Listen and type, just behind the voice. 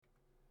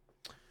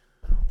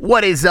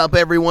What is up,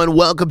 everyone?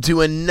 Welcome to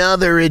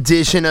another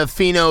edition of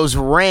Fino's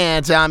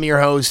Rant. I'm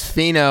your host,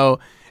 Fino,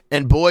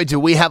 and boy,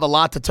 do we have a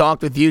lot to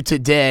talk with you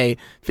today.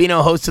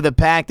 Fino hosts of The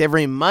Pact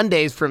every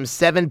Mondays from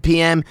 7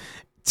 p.m.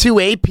 to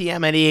 8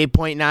 p.m. at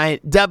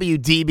 88.9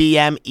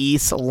 WDBM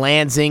East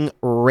Lansing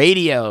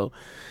Radio.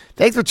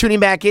 Thanks for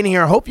tuning back in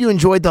here. I hope you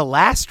enjoyed the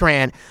last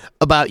rant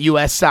about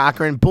U.S.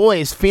 soccer. And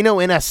boy, is Fino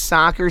in a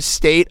soccer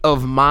state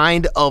of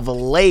mind of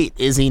late,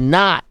 is he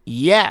not?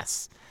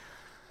 Yes.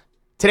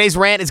 Today's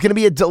rant is going to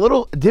be a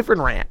little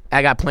different rant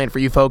I got planned for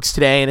you folks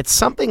today, and it's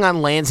something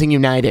on Lansing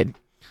United.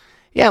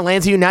 Yeah,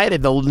 Lansing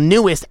United, the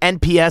newest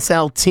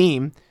NPSL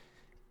team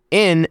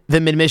in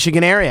the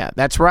Mid-Michigan area.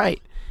 That's right.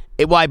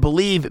 It will, I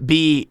believe,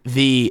 be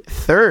the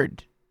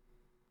third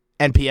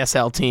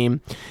NPSL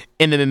team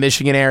in the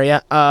Mid-Michigan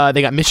area.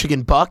 They got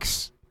Michigan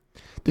Bucks,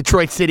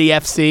 Detroit City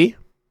FC,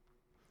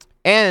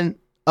 and,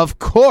 of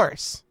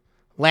course,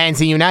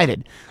 Lansing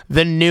United,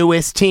 the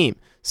newest team,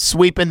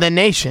 sweeping the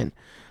nation.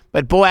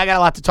 But boy, I got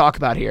a lot to talk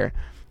about here.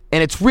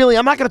 And it's really,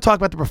 I'm not going to talk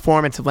about the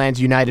performance of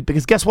Lansing United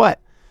because guess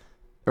what?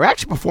 They're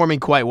actually performing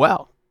quite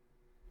well.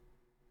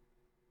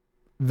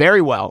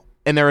 Very well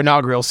in their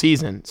inaugural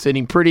season,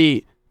 sitting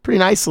pretty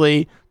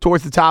nicely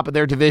towards the top of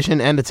their division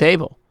and the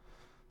table.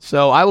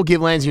 So I will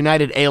give Lansing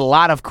United a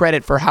lot of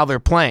credit for how they're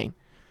playing.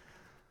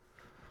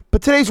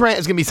 But today's rant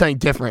is going to be something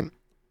different.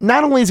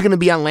 Not only is it going to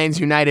be on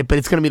Lansing United, but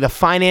it's going to be the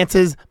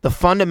finances, the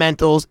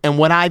fundamentals, and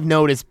what I've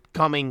noticed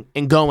coming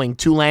and going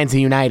to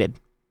Lansing United.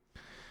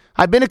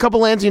 I've been to a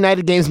couple Lansing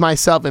United games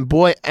myself, and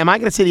boy, am I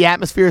going to say the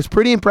atmosphere is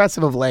pretty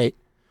impressive of late.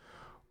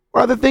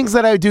 Or are there things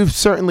that I would do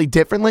certainly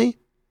differently?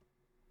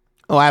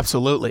 Oh,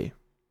 absolutely.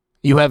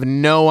 You have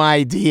no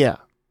idea.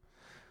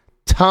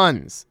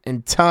 Tons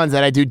and tons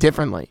that I do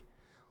differently.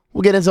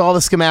 We'll get into all the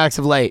schematics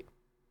of late.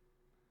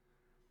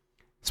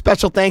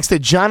 Special thanks to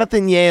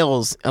Jonathan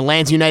Yales, a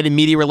Lansing United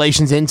Media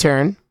Relations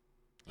intern.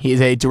 He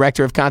is a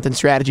director of content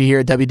strategy here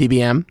at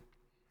WDBM,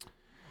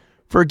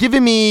 for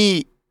giving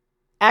me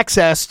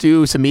access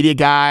to some media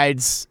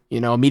guides,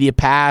 a media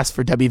pass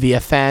for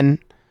WVFN,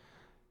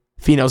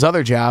 Fino's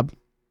other job,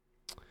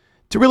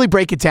 to really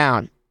break it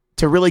down,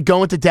 to really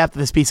go into depth of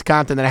this piece of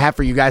content that I have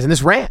for you guys in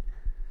this rant.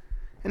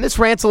 And this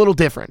rant's a little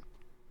different.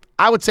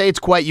 I would say it's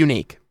quite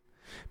unique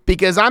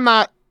because I'm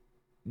not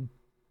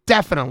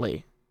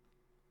definitely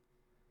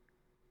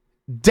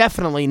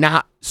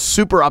not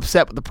super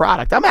upset with the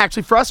product. I'm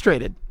actually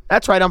frustrated.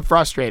 That's right, I'm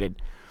frustrated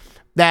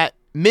that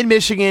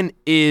Mid-Michigan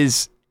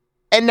is,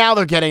 and now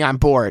they're getting on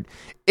board.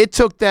 It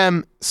took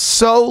them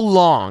so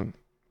long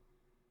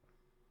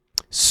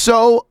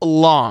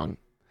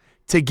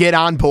to get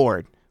on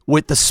board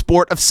with the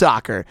sport of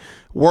soccer.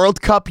 World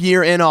Cup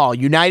year in all,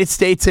 United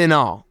States in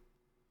all.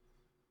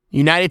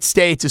 United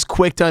States is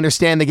quick to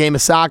understand the game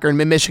of soccer, and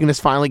Mid-Michigan is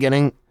finally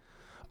getting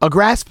a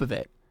grasp of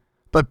it.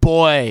 But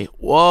boy,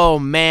 whoa,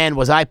 man,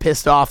 was I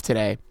pissed off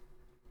today.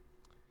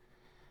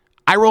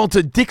 I rolled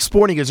to Dick's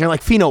Sporting Goods. And they're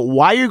like, Fino,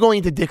 why are you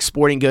going to Dick's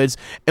Sporting Goods?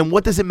 And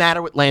what does it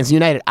matter with Lansing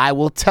United? I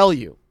will tell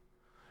you.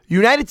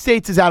 United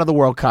States is out of the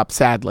World Cup,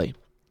 sadly.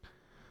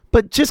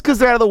 But just because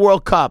they're out of the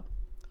World Cup,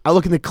 I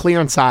look in the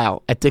clearance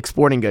aisle at Dick's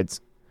Sporting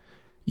Goods.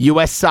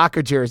 U.S.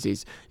 soccer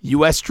jerseys,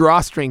 U.S.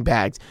 drawstring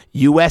bags,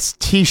 U.S.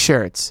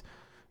 t-shirts,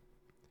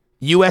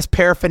 U.S.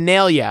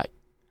 paraphernalia,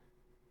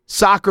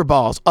 soccer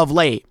balls of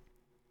late.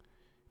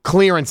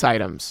 Clearance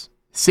items.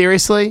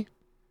 Seriously?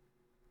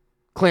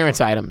 Clearance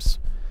items.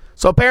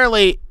 So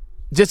apparently,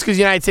 just because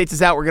the United States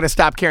is out, we're going to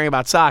stop caring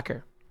about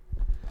soccer.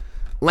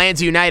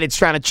 Lansing United's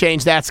trying to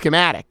change that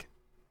schematic.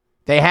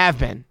 They have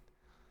been.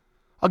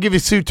 I'll give you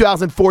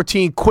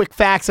 2014 quick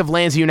facts of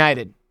Lansing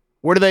United.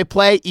 Where do they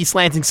play? East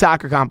Lansing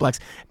Soccer Complex.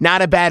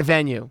 Not a bad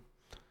venue.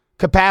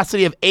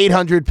 Capacity of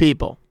 800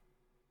 people.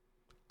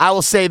 I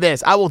will say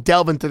this. I will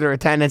delve into their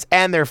attendance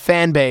and their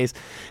fan base,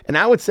 and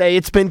I would say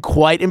it's been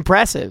quite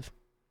impressive.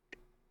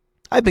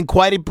 I've been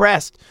quite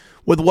impressed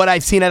with what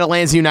I've seen out of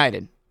Lansing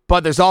United.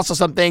 But there's also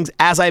some things,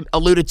 as I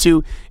alluded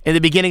to in the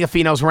beginning of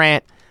Fino's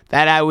rant,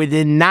 that I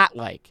did not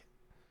like.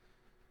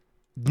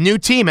 New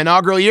team,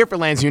 inaugural year for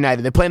Lansing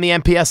United. They play in the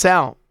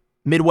NPSL,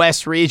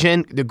 Midwest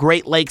region, the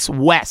Great Lakes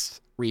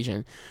West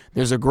region.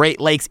 There's a Great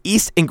Lakes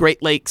East and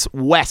Great Lakes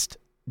West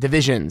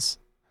divisions.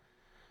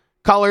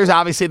 Colors,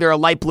 obviously, they're a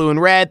light blue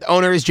and red. The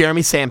owner is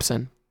Jeremy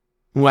Sampson,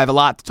 who I have a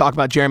lot to talk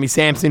about. Jeremy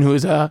Sampson,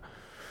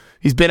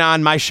 he's been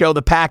on my show,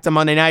 The Pact, on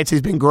Monday nights.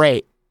 He's been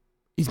great.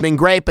 He's been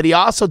great, but he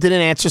also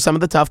didn't answer some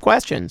of the tough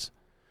questions,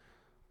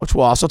 which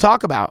we'll also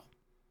talk about.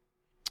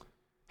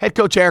 Head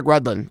coach Eric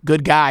Rudlin,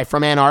 good guy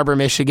from Ann Arbor,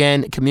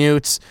 Michigan,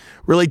 commutes,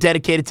 really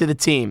dedicated to the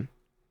team.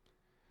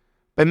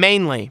 But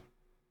mainly,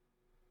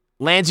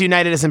 Lansing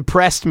United has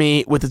impressed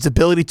me with its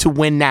ability to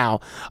win now.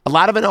 A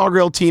lot of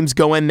inaugural teams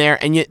go in there,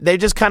 and they're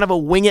just kind of a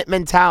wing-it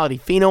mentality.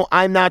 Fino,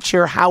 I'm not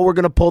sure how we're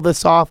going to pull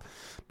this off,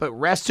 but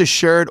rest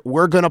assured,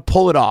 we're going to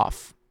pull it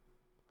off.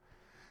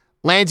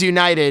 Lansing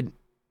United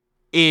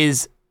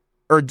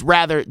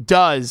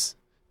does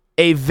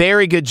a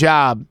very good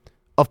job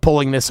of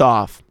pulling this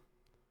off.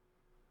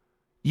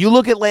 You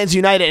look at Lansing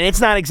United, and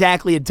it's not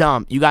exactly a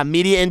dump. You got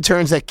media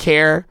interns that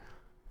care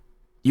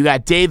You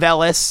got Dave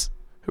Ellis,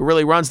 who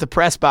really runs the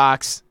press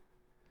box.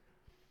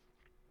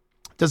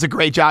 Does a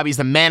great job. He's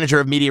the manager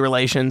of media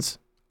relations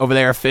over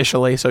there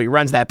officially, so he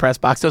runs that press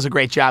box. Does a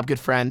great job. Good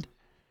friend.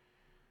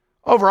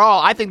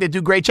 Overall, I think they do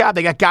a great job.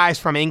 They got guys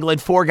from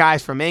England, 4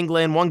 guys from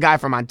England, 1 guy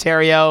from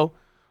Ontario,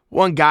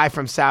 1 guy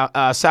from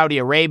Saudi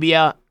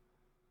Arabia,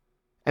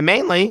 and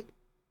mainly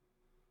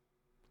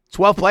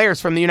 12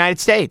 players from the United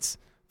States.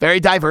 Very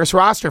diverse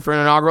roster for an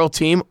inaugural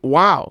team.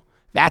 Wow,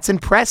 that's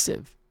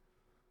impressive.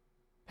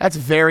 That's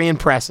very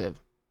impressive.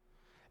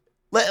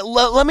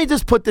 Let me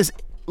just put this.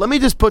 Let me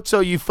just put so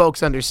you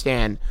folks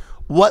understand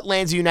what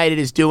Lansing United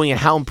is doing and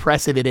how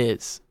impressive it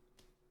is.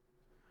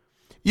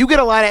 You get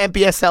a lot of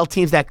NPSL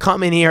teams that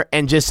come in here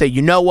and just say,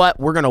 you know what,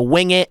 we're going to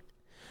wing it.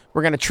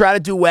 We're going to try to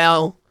do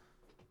well.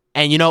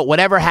 And, you know,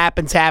 whatever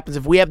happens, happens.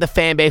 If we have the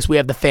fan base, we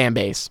have the fan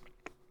base.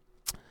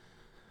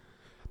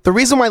 The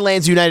reason why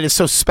Lansing United is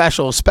so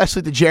special,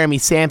 especially to Jeremy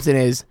Sampson,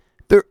 is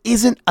there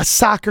isn't a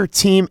soccer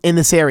team in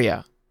this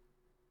area.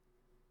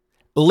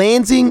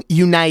 Lansing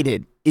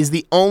United is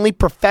the only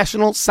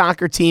professional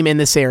soccer team in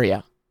this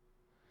area.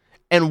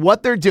 And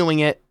what they're doing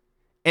it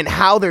and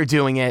how they're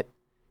doing it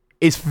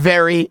is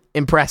very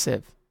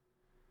impressive.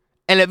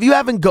 And if you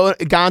haven't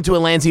gone to a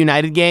Lansing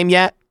United game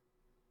yet,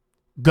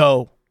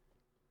 go.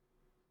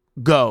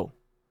 Go.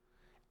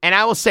 And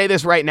I will say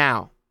this right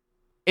now.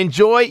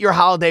 Enjoy your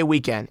holiday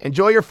weekend.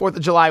 Enjoy your 4th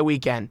of July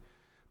weekend.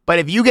 But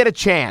if you get a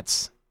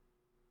chance,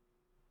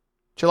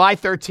 July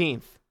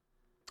 13th,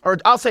 or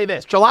I'll say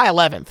this, July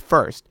 11th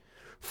first,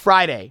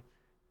 Friday,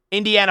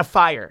 Indiana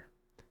Fire.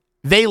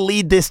 They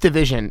lead this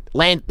division,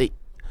 the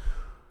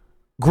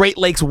Great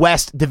Lakes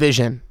West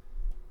Division.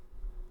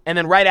 And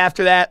then right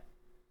after that,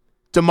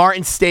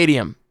 DeMartin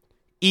Stadium,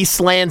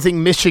 East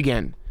Lansing,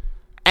 Michigan,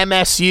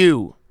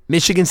 MSU,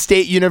 Michigan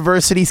State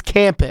University's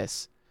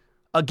campus,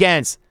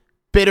 against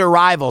bitter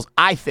rivals,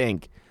 I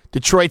think,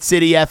 Detroit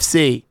City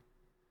FC,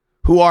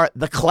 who are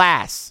the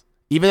class.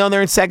 Even though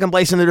they're in second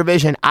place in the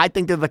division, I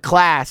think they're the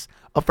class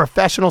of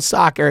professional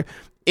soccer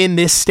in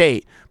this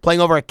state, playing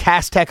over at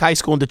Cass Tech High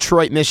School in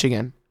Detroit,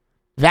 Michigan.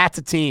 That's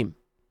a team.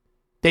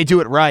 They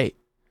do it right.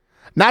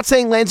 Not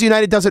saying Lansing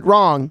United does it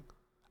wrong.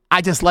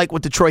 I just like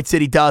what Detroit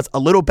City does a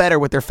little better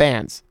with their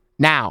fans.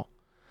 Now,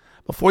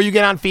 before you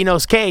get on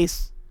Fino's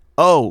case,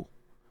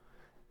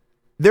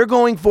 they're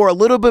going for a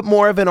little bit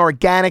more of an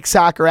organic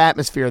soccer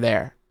atmosphere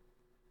there.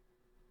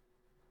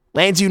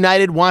 Lansing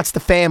United wants the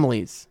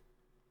families.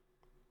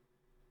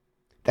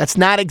 That's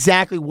not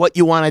exactly what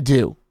you want to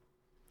do.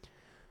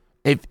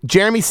 If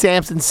Jeremy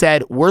Sampson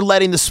said, we're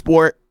letting the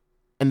sport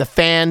and the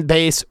fan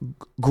base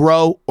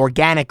grow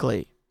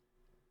organically.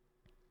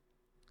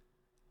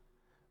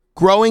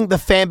 Growing the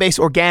fan base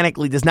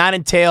organically does not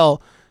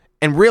entail,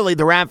 and really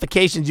the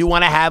ramifications you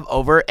want to have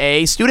over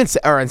a student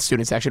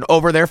section,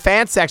 over their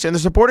fan section, the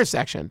supporter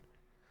section.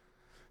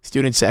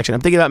 Student section.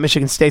 I'm thinking about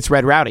Michigan State's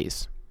Red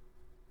Rowdies.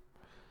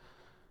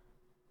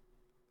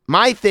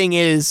 My thing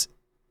is,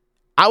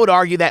 I would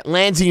argue that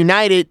Lansing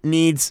United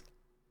needs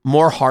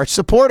more harsh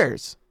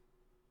supporters.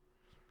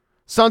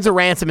 Sons of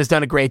Ransom has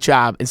done a great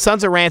job, and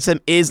Sons of Ransom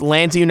is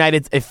Lansing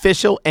United's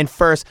official and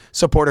first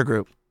supporter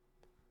group.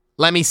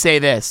 Let me say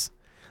this.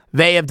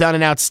 They have done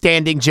an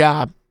outstanding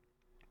job.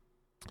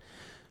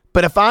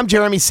 But if I'm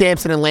Jeremy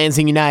Sampson and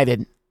Lansing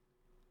United,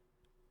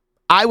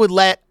 I would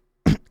let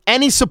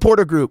any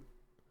supporter group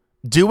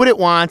do what it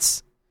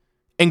wants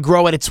and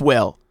grow at its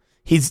will.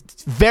 He's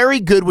very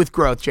good with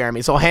growth,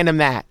 Jeremy, so I'll hand him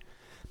that.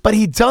 But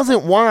he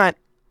doesn't want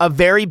a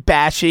very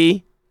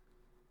bashy,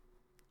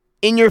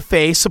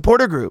 in-your-face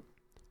supporter group.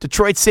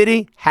 Detroit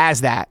City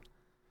has that.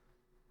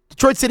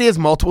 Detroit City has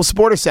multiple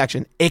supporter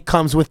sections. It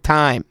comes with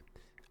time.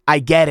 I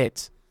get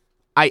it.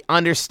 I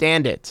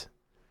understand it.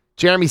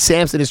 Jeremy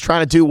Sampson is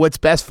trying to do what's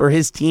best for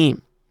his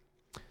team.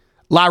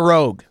 La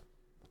Rogue,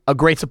 a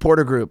great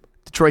supporter group.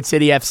 Detroit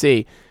City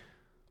FC.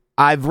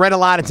 I've read a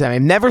lot of them.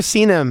 I've never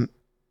seen them,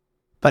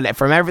 but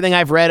from everything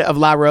I've read of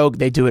La Rogue,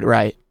 they do it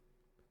right.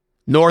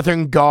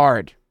 Northern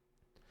Guard,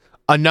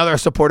 another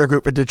supporter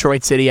group for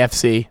Detroit City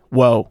FC.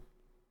 Whoa.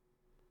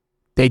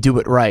 They do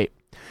it right.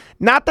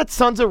 Not that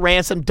Sons of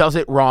Ransom does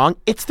it wrong.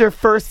 It's their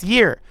first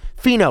year.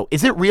 Fino,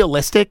 is it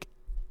realistic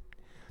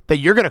that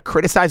you're going to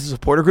criticize a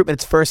supporter group in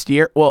its first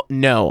year? Well,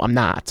 no, I'm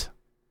not.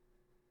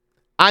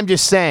 I'm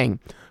just saying,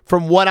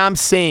 from what I'm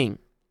seeing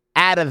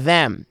out of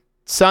them,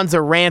 Sons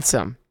of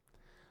Ransom,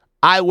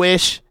 I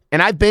wish,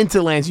 and I've been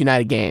to Lansing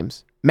United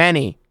games,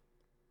 many.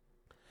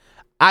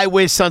 I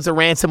wish Sons of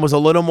Ransom was a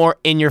little more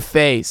in your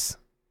face.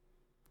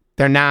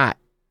 They're not.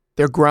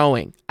 They're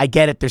growing. I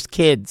get it. There's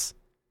kids.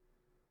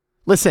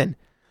 Listen,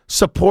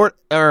 sporting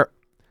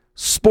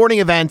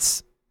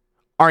events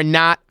are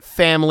not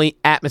family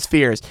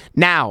atmospheres.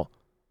 Now,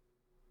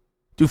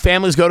 do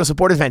families go to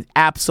supporters events?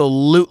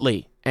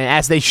 Absolutely, and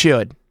as they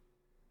should.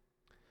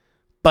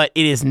 But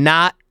it is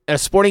not, a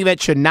sporting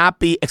event should not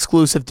be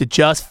exclusive to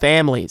just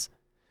families.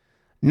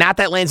 Not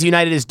that Lansing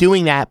United is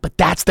doing that, but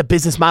that's the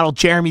business model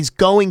Jeremy's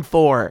going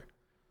for.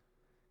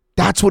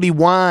 That's what he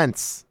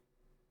wants,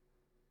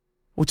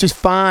 which is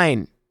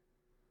fine.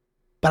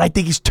 But I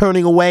think he's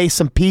turning away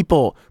some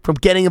people from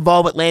getting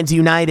involved with Lansing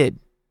United.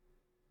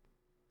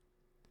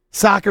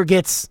 Soccer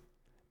gets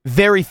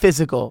very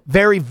physical,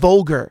 very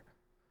vulgar.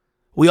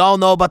 We all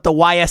know about the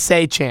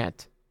YSA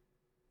chant.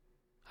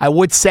 I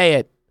would say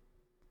it,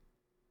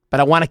 but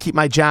I want to keep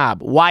my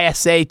job.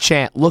 YSA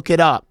chant, look it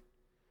up.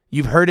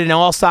 You've heard it in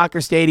all soccer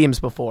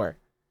stadiums before.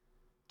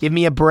 Give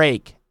me a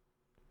break.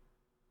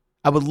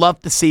 I would love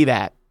to see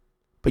that.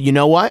 But you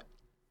know what?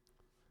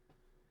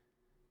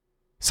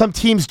 Some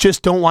teams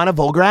just don't want a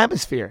vulgar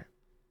atmosphere.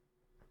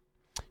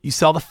 You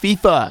saw the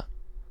FIFA,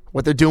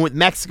 what they're doing with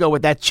Mexico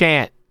with that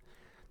chant.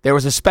 There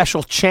was a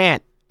special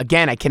chant.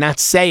 Again, I cannot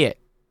say it.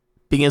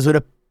 Begins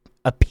with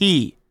a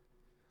P.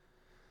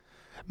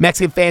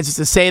 Mexican fans used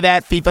to say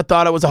that. FIFA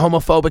thought it was a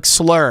homophobic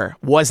slur.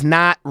 Was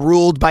not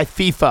ruled by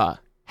FIFA.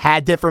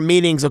 Had different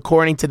meanings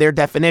according to their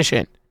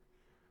definition.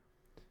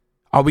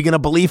 Are we going to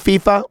believe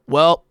FIFA?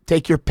 Well,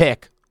 take your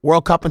pick.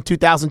 World Cup in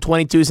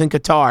 2022 is in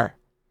Qatar.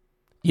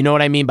 You know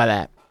what I mean by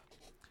that.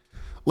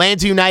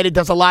 Lansing United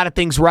does a lot of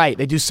things right.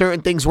 They do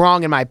certain things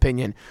wrong, in my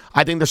opinion.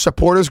 I think their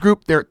supporters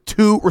group, they're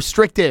too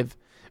restrictive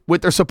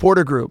with their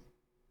supporter group.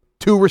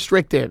 Too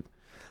restrictive.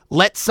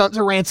 Let Sons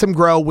of Ransom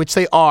grow, which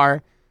they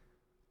are,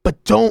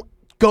 but don't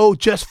go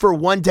just for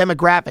one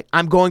demographic.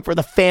 I'm going for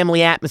the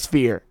family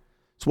atmosphere.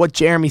 It's what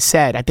Jeremy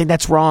said. I think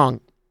that's wrong.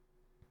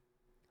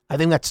 I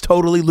think that's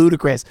totally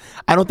ludicrous.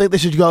 I don't think they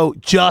should go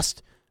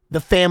just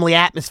the family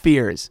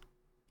atmospheres.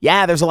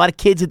 Yeah, there's a lot of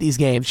kids at these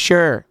games,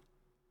 sure.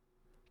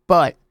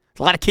 But there's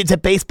a lot of kids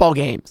at baseball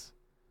games.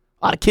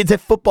 A lot of kids at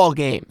football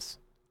games.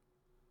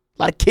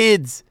 A lot of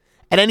kids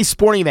at any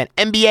sporting event.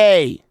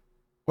 NBA.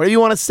 Whatever you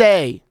want to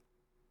say.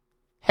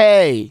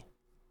 Hey.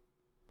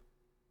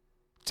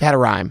 It's had a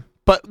rhyme.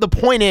 But the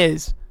point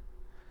is,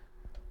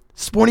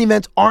 sporting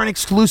events aren't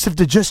exclusive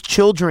to just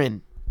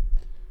children.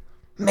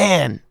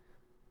 Man,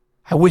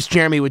 I wish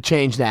Jeremy would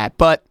change that.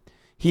 But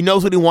he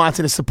knows what he wants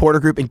in his supporter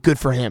group, and good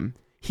for him.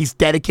 He's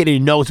dedicated. He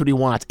knows what he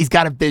wants. He's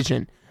got a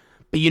vision.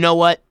 But you know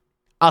what?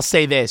 I'll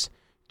say this.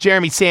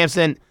 Jeremy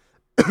Sampson,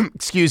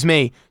 excuse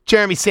me,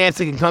 Jeremy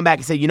Sampson can come back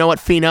and say, you know what,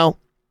 Fino?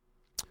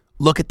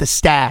 Look at the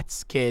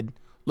stats, kid.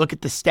 Look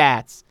at the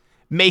stats.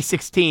 May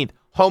 16th,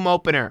 home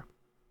opener.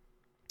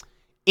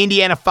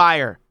 Indiana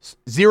Fire,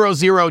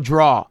 0-0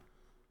 draw.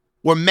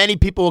 Where many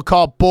people will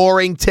call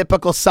boring,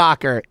 typical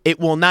soccer. It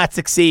will not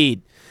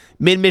succeed.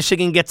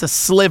 Mid-Michigan gets a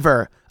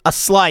sliver, a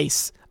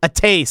slice, a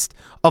taste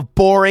of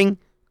boring,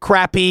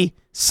 crappy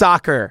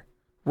soccer.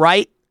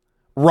 Right?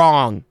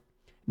 Wrong.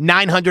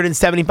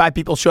 975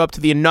 people show up to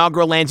the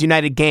inaugural Lansing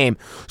United game.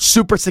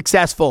 Super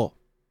successful.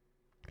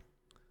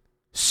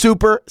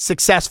 Super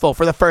successful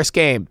for the first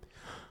game.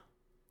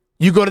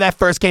 You go to that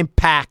first game,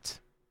 packed.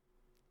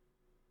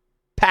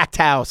 Packed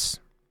house.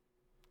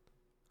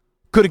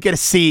 Couldn't get a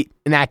seat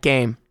in that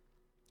game.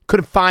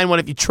 Couldn't find one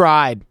if you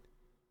tried.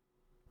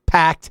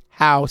 Packed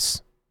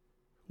house.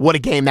 What a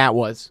game that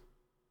was.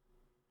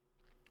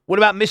 What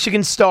about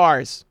Michigan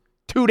Stars?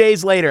 2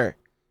 days later,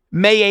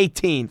 May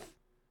 18th.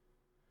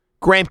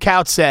 Graham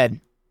Couch said,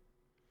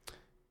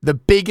 the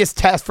biggest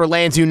test for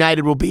Lansing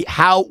United will be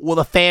how will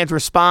the fans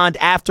respond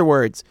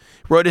afterwards.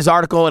 Wrote his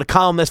article in a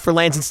columnist for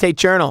Lansing State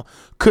Journal.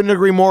 Couldn't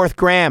agree more with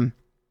Graham.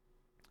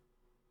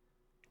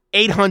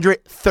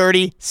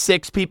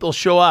 836 people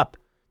show up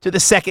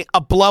to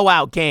a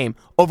blowout game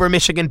over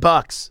Michigan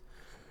Bucks.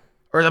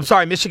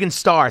 Michigan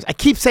Stars. I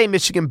keep saying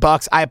Michigan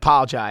Bucks. I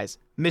apologize.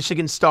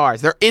 Michigan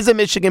Stars. There is a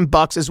Michigan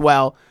Bucks as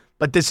well,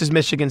 but this is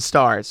Michigan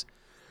Stars.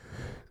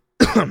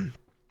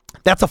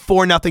 That's a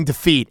 4-0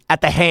 defeat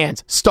at the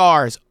hands.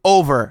 Stars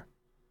over.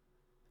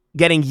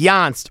 Getting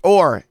yanced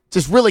or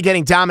just really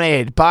getting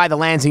dominated by the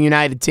Lansing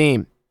United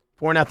team.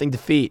 4-0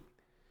 defeat.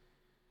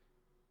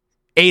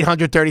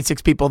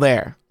 836 people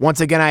there.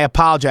 Once again, I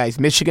apologize.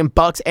 Michigan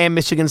Bucks and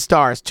Michigan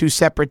Stars. Two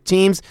separate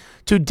teams.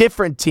 Two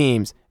different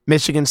teams.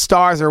 Michigan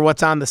Stars are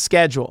what's on the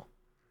schedule.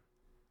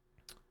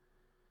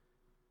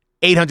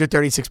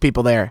 836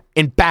 people there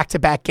in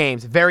back-to-back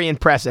games. Very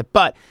impressive.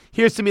 But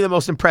here's to me the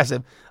most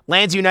impressive.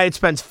 Lansing United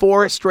spends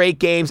 4 straight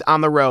games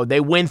on the road.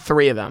 They win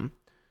 3 of them.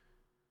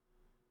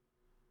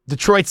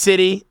 Detroit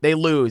City, they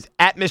lose.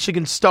 At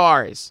Michigan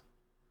Stars.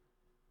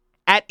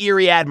 At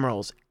Erie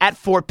Admirals. At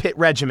Fort Pitt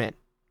Regiment.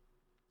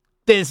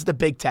 This is the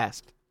big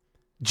test.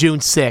 June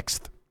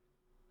 6th.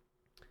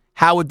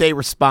 How would they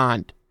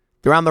respond?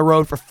 They're on the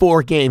road for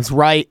 4 games,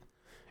 right?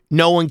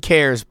 No one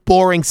cares.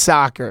 Boring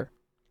soccer.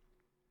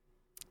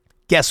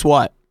 Guess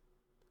what?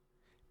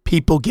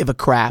 People give a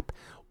crap.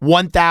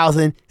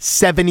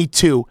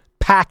 1,072.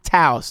 Packed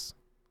house.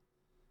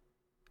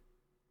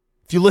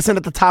 If you listen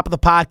at the top of the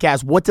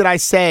podcast, what did I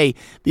say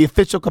the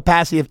official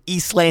capacity of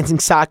East Lansing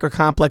Soccer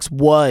Complex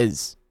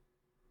was?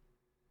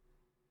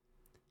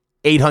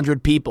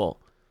 800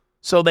 people.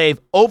 So they've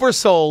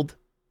oversold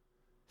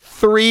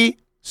 3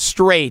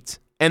 straight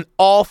and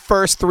all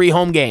first 3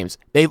 home games.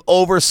 They've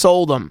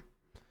oversold them.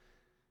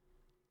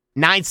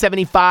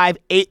 975,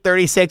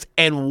 836,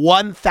 and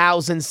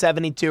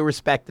 1,072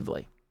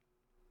 respectively.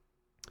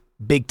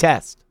 Big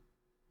test.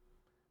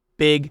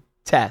 Big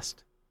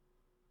test.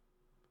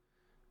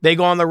 They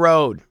go on the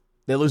road.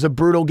 They lose a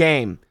brutal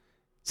game.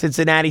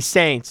 Cincinnati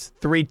Saints,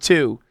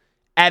 3-2.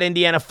 At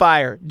Indiana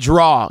Fire,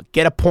 draw.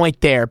 Get a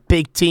point there.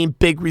 Big team,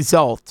 big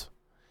result.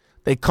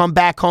 They come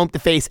back home to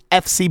face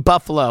FC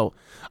Buffalo,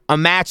 a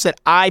match that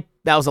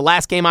was the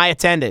last game I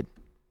attended.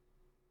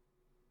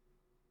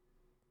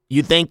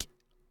 You think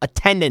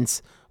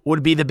attendance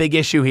would be the big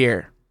issue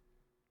here?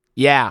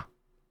 Yeah.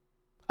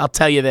 I'll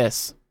tell you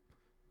this.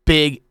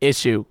 Big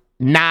issue.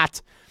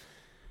 Not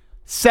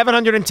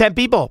 710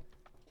 people.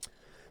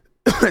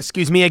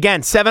 Excuse me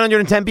again.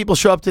 710 people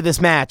show up to this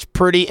match.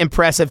 Pretty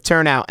impressive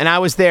turnout. And I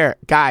was there.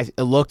 Guys,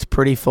 it looked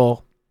pretty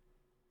full.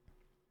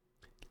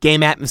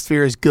 Game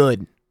atmosphere is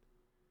good.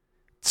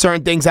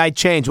 Certain things I'd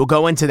change. We'll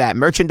go into that.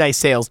 Merchandise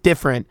sales,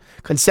 different.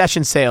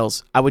 Concession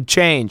sales, I would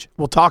change.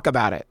 We'll talk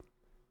about it.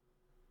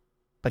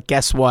 But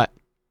guess what?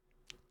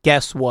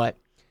 Guess what?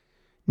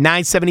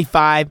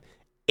 975,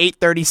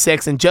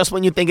 836, and just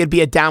when you think it'd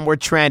be a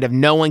downward trend of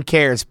no one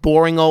cares,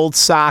 boring old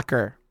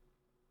soccer,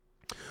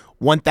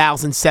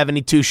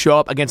 1,072 show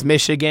up against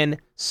Michigan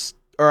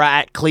or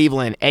at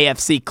Cleveland,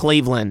 AFC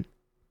Cleveland.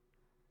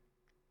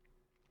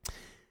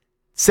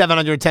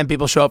 710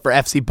 people show up for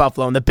FC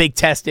Buffalo, and the big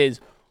test is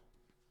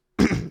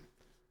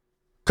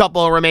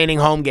couple of remaining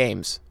home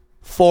games.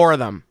 4 of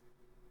them,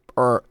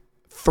 or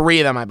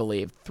 3 of them, I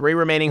believe. 3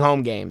 remaining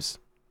home games.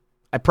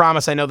 I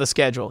promise I know the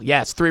schedule.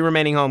 Yes, 3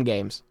 remaining home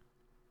games.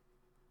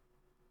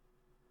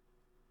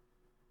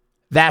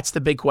 That's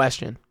the big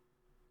question.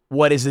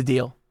 What is the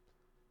deal?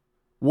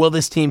 Will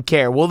this team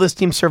care? Will this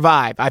team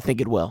survive? I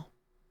think it will.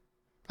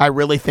 I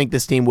really think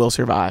this team will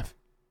survive.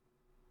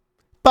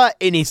 But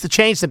it needs to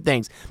change some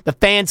things. The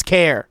fans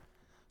care.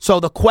 So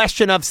the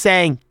question of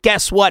saying,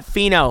 guess what,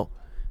 Fino?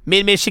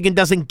 Mid-Michigan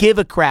doesn't give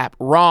a crap.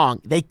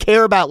 Wrong. They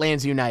care about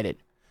Lands United.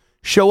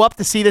 Show up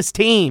to see this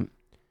team.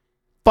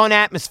 Fun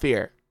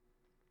atmosphere.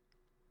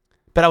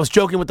 But I was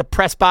joking with the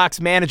press box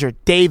manager,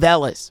 Dave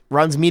Ellis,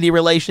 runs media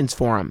relations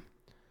for him.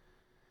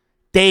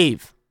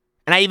 Dave,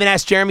 and I even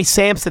asked Jeremy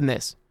Sampson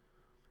this.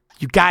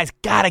 You guys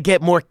got to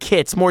get more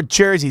kits, more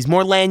jerseys,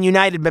 more Land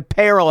United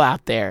apparel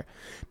out there.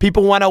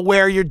 People want to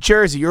wear your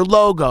jersey, your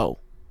logo.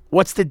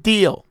 What's the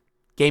deal?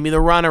 Gave me the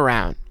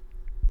runaround.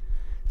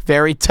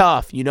 Very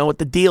tough. You know what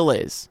the deal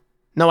is.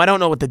 No, I don't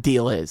know what the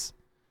deal is.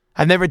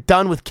 I've never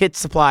done with kit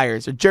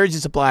suppliers or jersey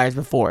suppliers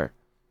before.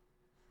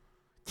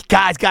 You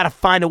guys got to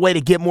find a way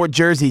to get more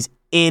jerseys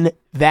in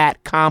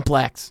that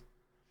complex.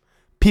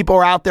 People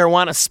are out there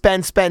want to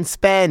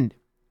spend.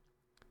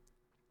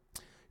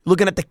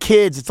 Looking at the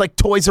kids, it's like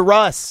Toys R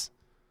Us.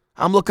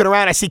 I'm looking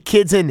around, I see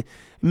kids in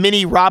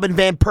mini Robin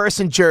Van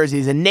Persie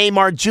jerseys and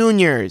Neymar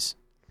Juniors.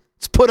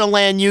 Let's put a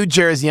Land U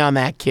jersey on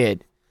that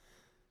kid.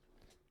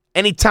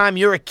 Anytime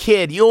you're a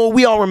kid,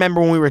 we all remember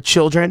when we were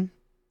children.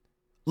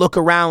 Look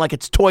around like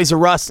it's Toys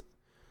R Us,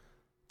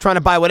 trying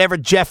to buy whatever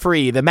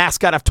Jeffrey, the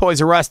mascot of Toys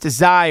R Us,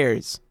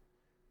 desires.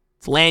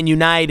 It's Land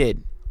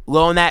United.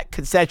 Low on that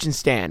concession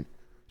stand.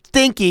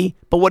 Stinky,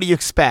 but what do you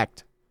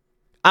expect?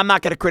 I'm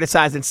not going to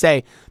criticize and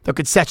say the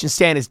concession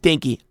stand is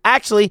dinky.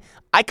 Actually,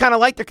 I kind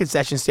of like their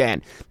concession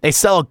stand. They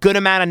sell a good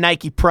amount of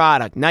Nike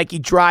product. Nike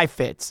dry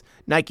fits.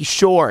 Nike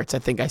shorts, I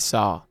think I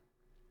saw.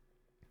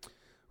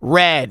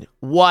 Red,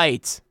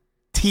 white,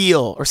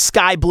 teal, or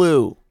sky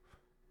blue.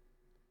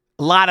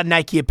 A lot of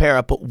Nike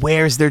apparel, but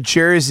where's their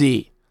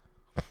jersey?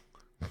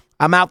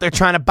 I'm out there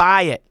trying to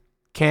buy it.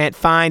 Can't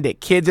find it.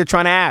 Kids are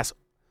trying to ask.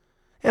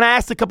 And I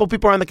asked a couple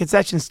people on the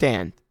concession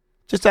stand,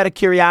 just out of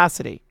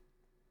curiosity.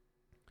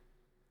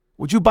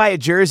 Would you buy a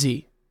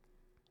jersey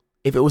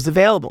if it was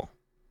available?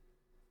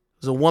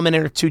 It was a woman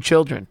and her 2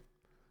 children.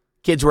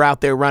 Kids were out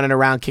there running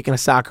around, kicking a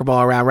soccer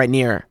ball around right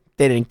near her.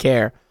 They didn't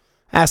care.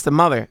 I asked the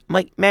mother. I'm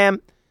like,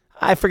 ma'am,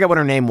 I forget what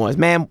her name was.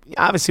 Ma'am,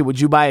 obviously, would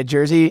you buy a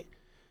jersey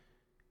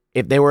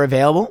if they were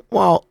available?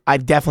 Well,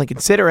 I'd definitely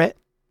consider it.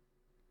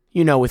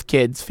 You know, with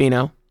kids,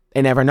 Fino,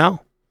 they never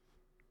know.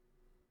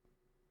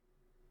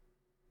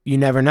 You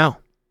never know.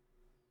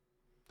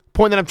 The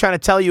point that I'm trying to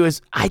tell you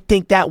is I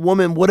think that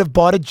woman would have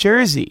bought a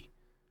jersey.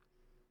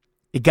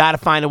 You got to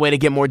find a way to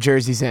get more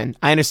jerseys in.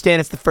 I understand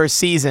it's the first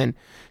season.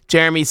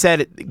 Jeremy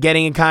said it,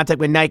 getting in contact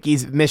with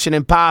Nike's mission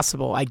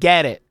impossible. I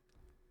get it.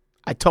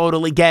 I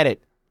totally get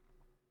it.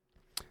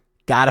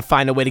 Got to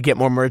find a way to get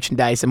more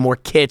merchandise and more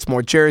kits,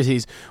 more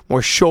jerseys,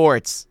 more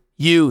shorts,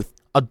 youth,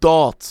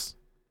 adults.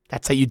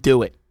 That's how you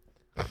do it.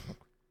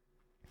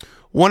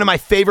 One of my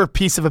favorite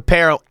pieces of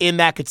apparel in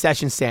that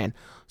concession stand,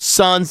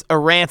 Sons a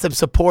Ransom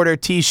supporter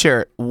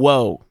t-shirt.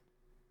 Whoa.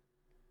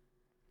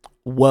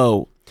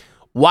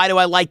 Why do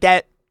I like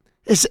that?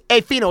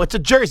 Hey, Fino, it's a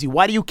jersey.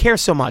 Why do you care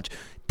so much?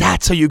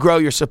 That's how you grow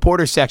your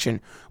supporter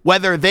section.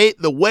 Whether the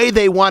way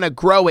they want to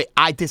grow it,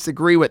 I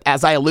disagree with,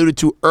 as I alluded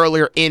to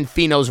earlier in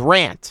Fino's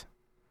rant.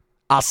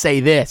 I'll say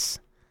this.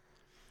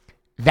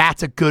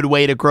 That's a good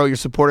way to grow your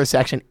supporter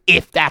section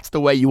if that's the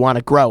way you want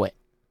to grow it.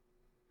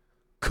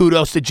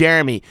 Kudos to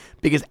Jeremy,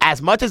 because as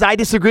much as I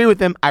disagree with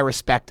him, I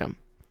respect him.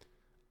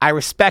 I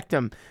respect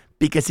him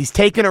because he's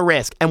taken a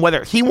risk, and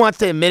whether he wants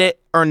to admit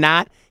it or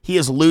not, he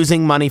is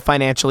losing money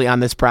financially on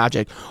this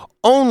project.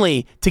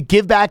 only to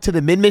give back to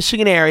the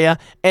mid-Michigan area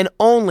and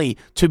only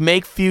to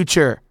make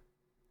future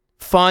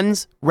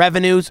funds,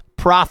 revenues,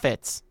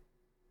 profits.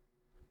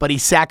 But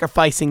he's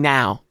sacrificing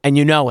now, and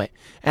you know it.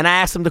 And I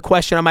asked him the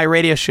question on my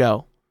radio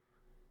show.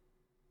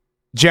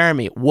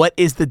 Jeremy, what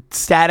is the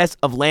status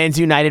of Lands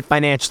United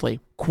financially?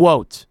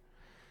 Quote,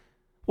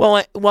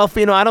 Well,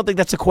 Fino, I don't think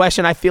that's a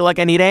question I feel like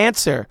I need to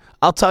answer.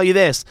 I'll tell you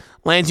this.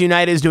 Lands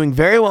United is doing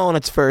very well in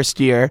its first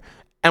year,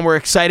 and we're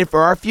excited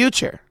for our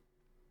future.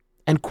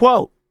 End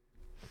quote.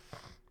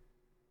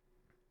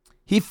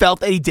 He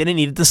felt that he didn't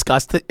need to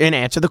discuss and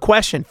answer the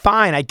question.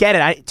 Fine, I get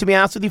it. To be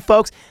honest with you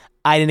folks,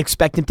 I didn't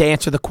expect him to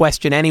answer the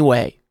question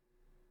anyway.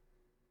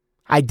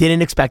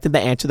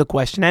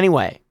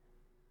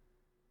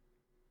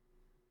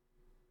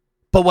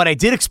 But what I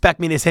did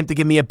expect is him to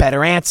give me a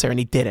better answer, and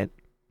he didn't.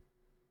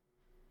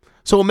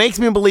 So it makes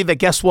me believe that,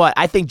 guess what?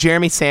 I think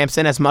Jeremy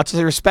Sampson, as much as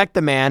I respect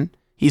the man,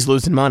 he's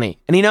losing money,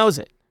 and he knows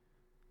it.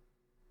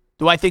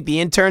 Do I think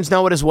the interns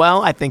know it as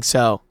well? I think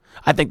so.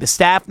 I think the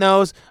staff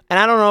knows, and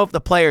I don't know if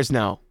the players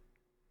know.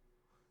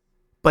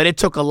 But it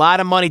took a lot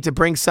of money to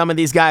bring some of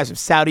these guys from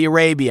Saudi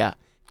Arabia,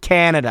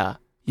 Canada,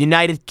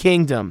 United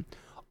Kingdom,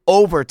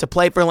 over to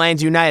play for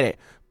Lands United.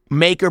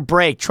 Make or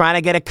break, trying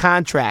to get a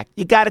contract.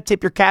 You got to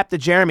tip your cap to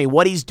Jeremy,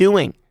 what he's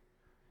doing.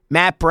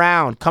 Matt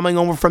Brown, coming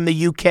over from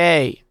the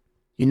UK,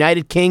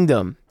 United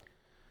Kingdom.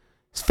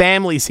 His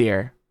family's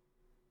here.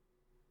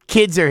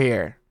 Kids are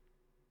here.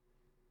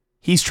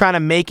 He's trying to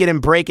make it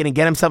and break it and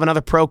get himself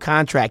another pro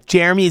contract.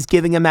 Jeremy is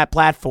giving him that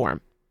platform.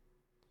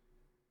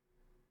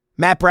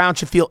 Matt Brown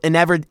should feel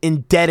never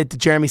indebted to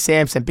Jeremy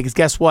Sampson because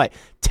guess what?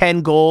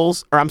 9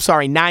 goals,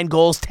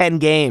 10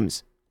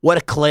 games. What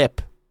a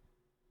clip.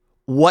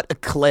 What a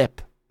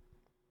clip.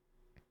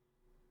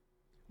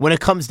 When it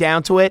comes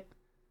down to it,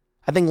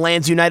 I think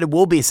Lands United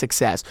will be a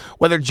success.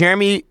 Whether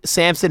Jeremy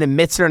Sampson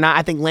admits it or not,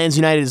 I think Lands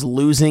United is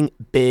losing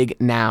big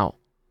now.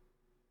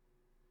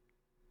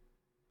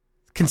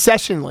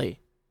 Concessionally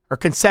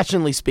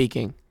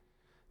speaking,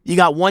 you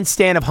got one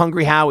stand of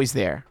Hungry Howie's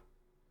there.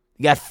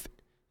 You got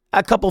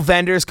a couple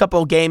vendors,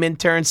 couple game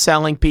interns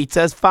selling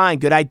pizzas. Fine,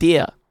 good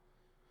idea.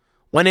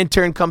 One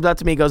intern comes up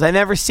to me and goes, I've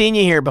never seen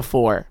you here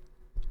before.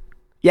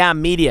 Yeah,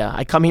 I'm media.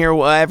 I come here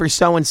every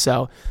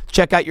so-and-so.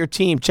 Check out your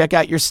team. Check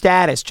out your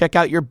status. Check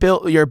out your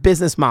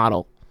business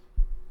model.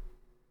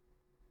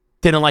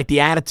 Didn't like the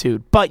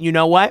attitude. But you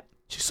know what?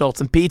 She sold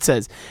some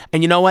pizzas.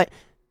 And you know what?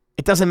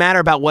 It doesn't matter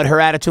about what her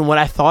attitude and what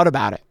I thought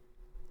about it.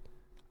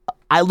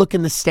 I look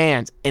in the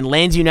stands, and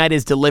Lands United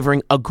is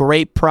delivering a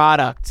great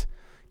product.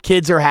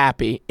 Kids are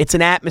happy. It's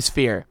an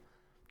atmosphere.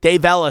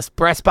 Dave Ellis,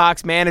 press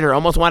box manager,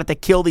 almost wanted to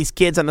kill these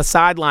kids on the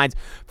sidelines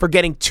for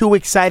getting too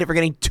excited, for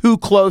getting too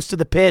close to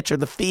the pitch or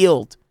the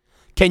field.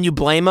 Can you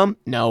blame him?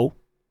 No.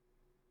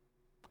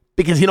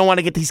 Because you don't want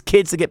to get these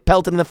kids to get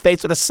pelted in the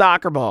face with a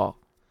soccer ball.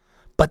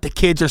 But the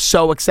kids are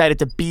so excited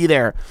to be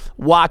there,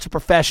 watch a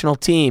professional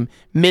team.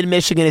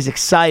 Mid-Michigan is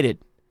excited.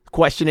 The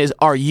question is,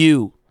 are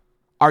you?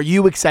 Are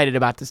you excited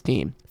about this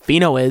team?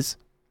 Fino is.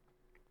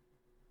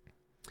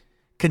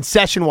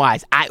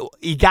 Concession-wise,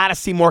 you got to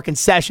see more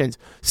concessions.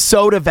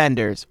 Soda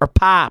vendors or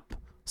pop.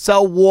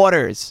 Sell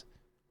waters.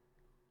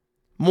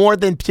 More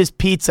than just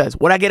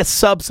pizzas. Would I get a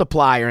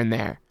sub-supplier in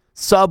there?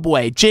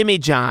 Subway, Jimmy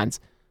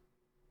John's.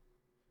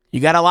 You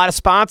got a lot of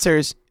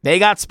sponsors. They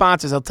got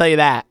sponsors, I'll tell you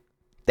that.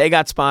 They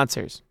got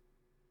sponsors.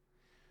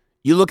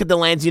 You look at the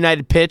Lands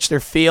United pitch, their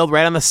field,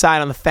 right on the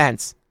side on the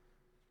fence.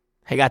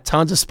 They got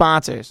tons of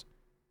sponsors.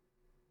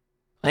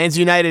 Lands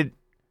United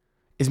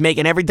is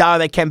making every dollar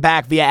they can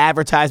back via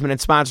advertisement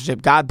and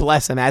sponsorship. God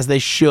bless them, as they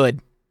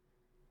should.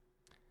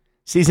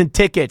 Season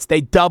tickets.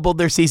 They doubled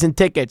their season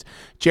tickets.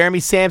 Jeremy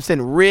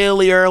Sampson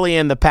really early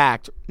in the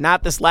pack.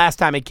 Not this last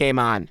time he came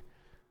on.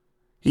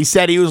 He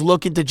said he was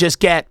looking to just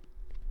get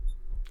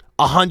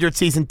 100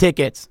 season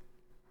tickets.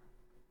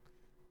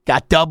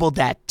 Got doubled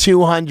that.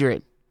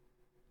 200.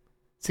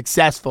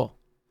 Successful.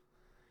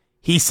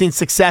 He's seen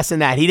success in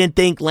that. He didn't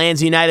think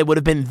Lands United would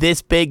have been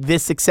this big,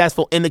 this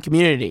successful in the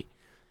community.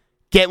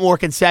 Get more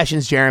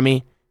concessions,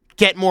 Jeremy.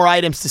 Get more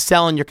items to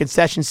sell in your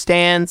concession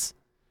stands.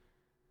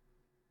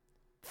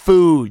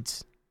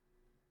 Foods.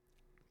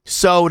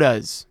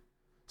 Sodas.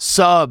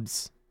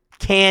 Subs.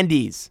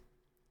 Candies.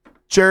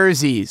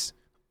 Jerseys.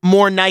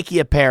 More Nike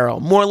apparel.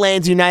 More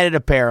Lands United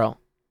apparel.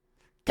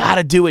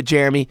 Gotta do it,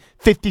 Jeremy.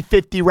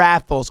 50-50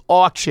 raffles.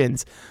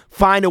 Auctions.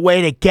 Find a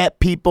way to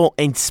get people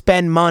and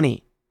spend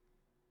money.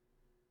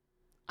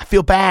 I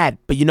feel bad,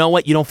 but you know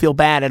what? You don't feel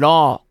bad at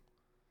all.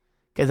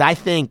 Because I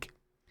think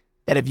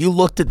that if you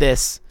looked at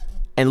this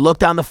and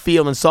looked on the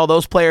field and saw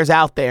those players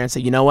out there and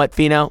said, you know what,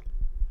 Fino?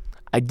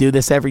 I do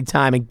this every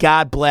time, and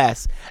God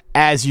bless,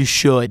 as you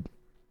should.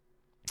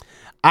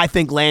 I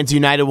think Lands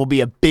United will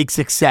be a big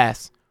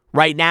success.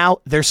 Right now,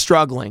 they're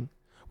struggling,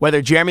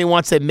 whether Jeremy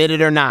wants to admit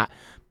it or not.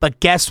 But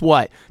guess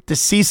what? To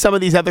see some of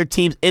these other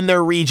teams in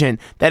their region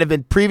that have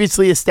been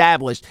previously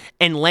established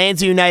and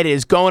Lands United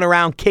is going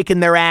around kicking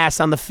their ass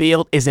on the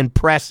field is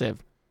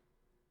impressive.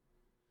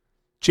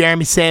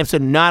 Jeremy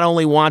Sampson not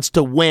only wants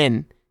to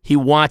win, he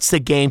wants the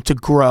game to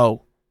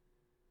grow.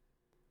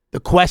 The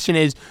question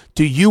is,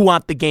 do you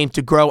want the game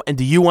to grow and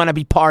do you want to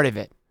be part of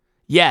it?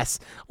 Yes,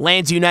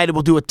 Lands United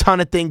will do a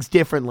ton of things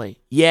differently.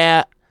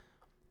 Yeah,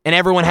 and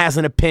everyone has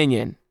an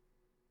opinion.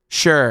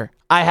 Sure,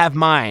 I have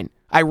mine.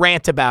 I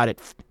rant about it.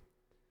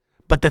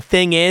 But the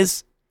thing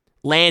is,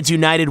 Lands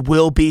United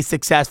will be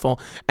successful.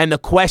 And the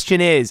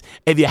question is,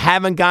 if you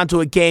haven't gone to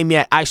a game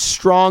yet, I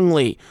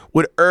strongly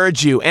would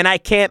urge you, and I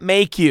can't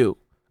make you.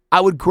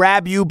 I would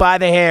grab you by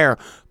the hair,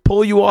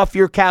 pull you off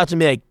your couch and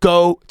be like,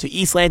 go to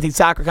East Lansing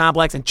Soccer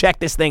Complex and check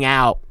this thing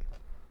out.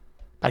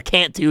 I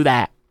can't do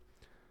that.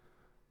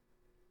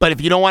 But if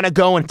you don't want to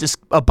go and just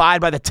abide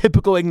by the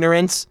typical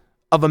ignorance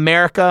of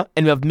America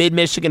and of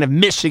mid-Michigan, of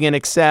Michigan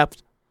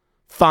except,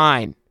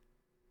 fine.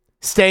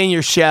 Stay in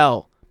your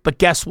shell. But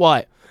guess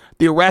what?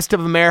 The rest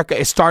of America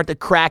is starting to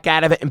crack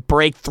out of it and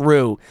break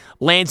through.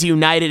 Lands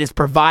United is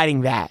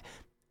providing that.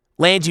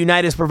 Lands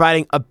United is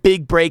providing a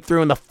big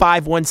breakthrough in the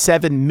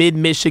 517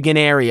 mid-Michigan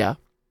area.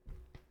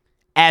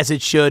 As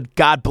it should.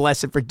 God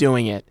bless it for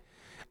doing it.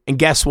 And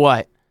guess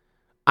what?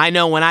 I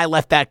know when I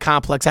left that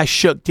complex, I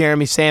shook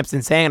Jeremy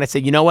Sampson's hand. I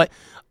said, you know what?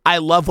 I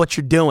love what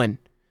you're doing.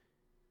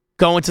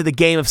 Going to the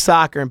game of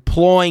soccer,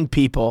 employing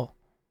people,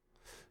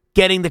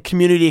 getting the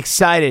community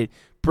excited,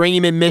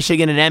 bringing in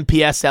Michigan an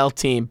MPSL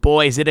team.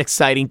 Boy, is it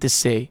exciting to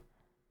see.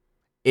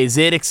 Is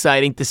it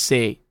exciting to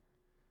see.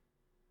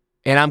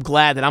 And I'm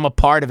glad that I'm a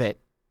part of it.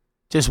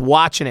 Just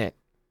watching it.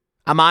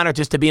 I'm honored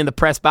just to be in the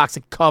press box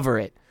and cover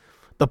it.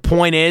 The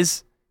point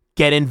is,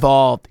 get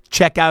involved.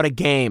 Check out a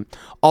game.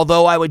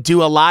 Although I would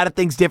do a lot of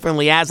things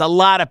differently, as a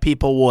lot of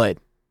people would.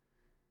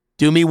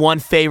 Do me one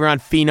favor on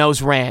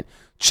Fino's rant.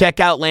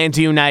 Check out Lands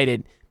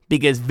United,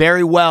 because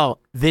very well,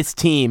 this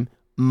team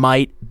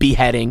might be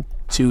heading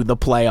to the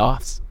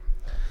playoffs.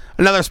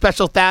 Another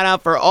special shout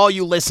out for all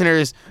you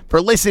listeners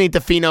for listening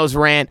to Fino's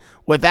rant.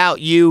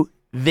 Without you,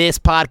 this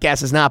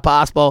podcast is not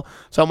possible.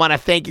 So I want to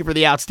thank you for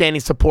the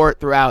outstanding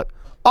support throughout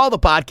all the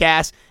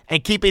podcasts,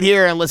 and keep it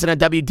here and listen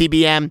to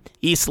WDBM,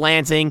 East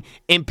Lansing,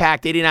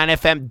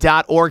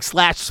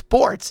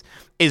 impact89fm.org/sports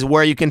is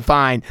where you can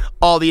find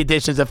all the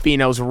editions of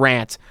Fino's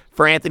rant.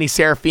 For Anthony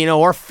Serafino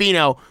or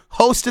Fino,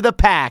 host of the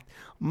Pack,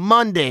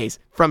 Mondays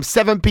from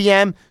 7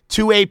 p.m.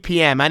 to 8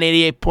 p.m. on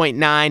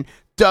 88.9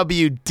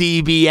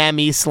 WDBM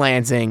East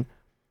Lansing.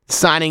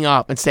 Signing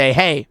off and say,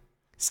 hey,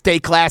 stay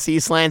classy,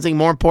 East Lansing.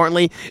 More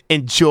importantly,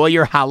 enjoy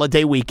your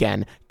holiday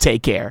weekend.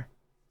 Take care.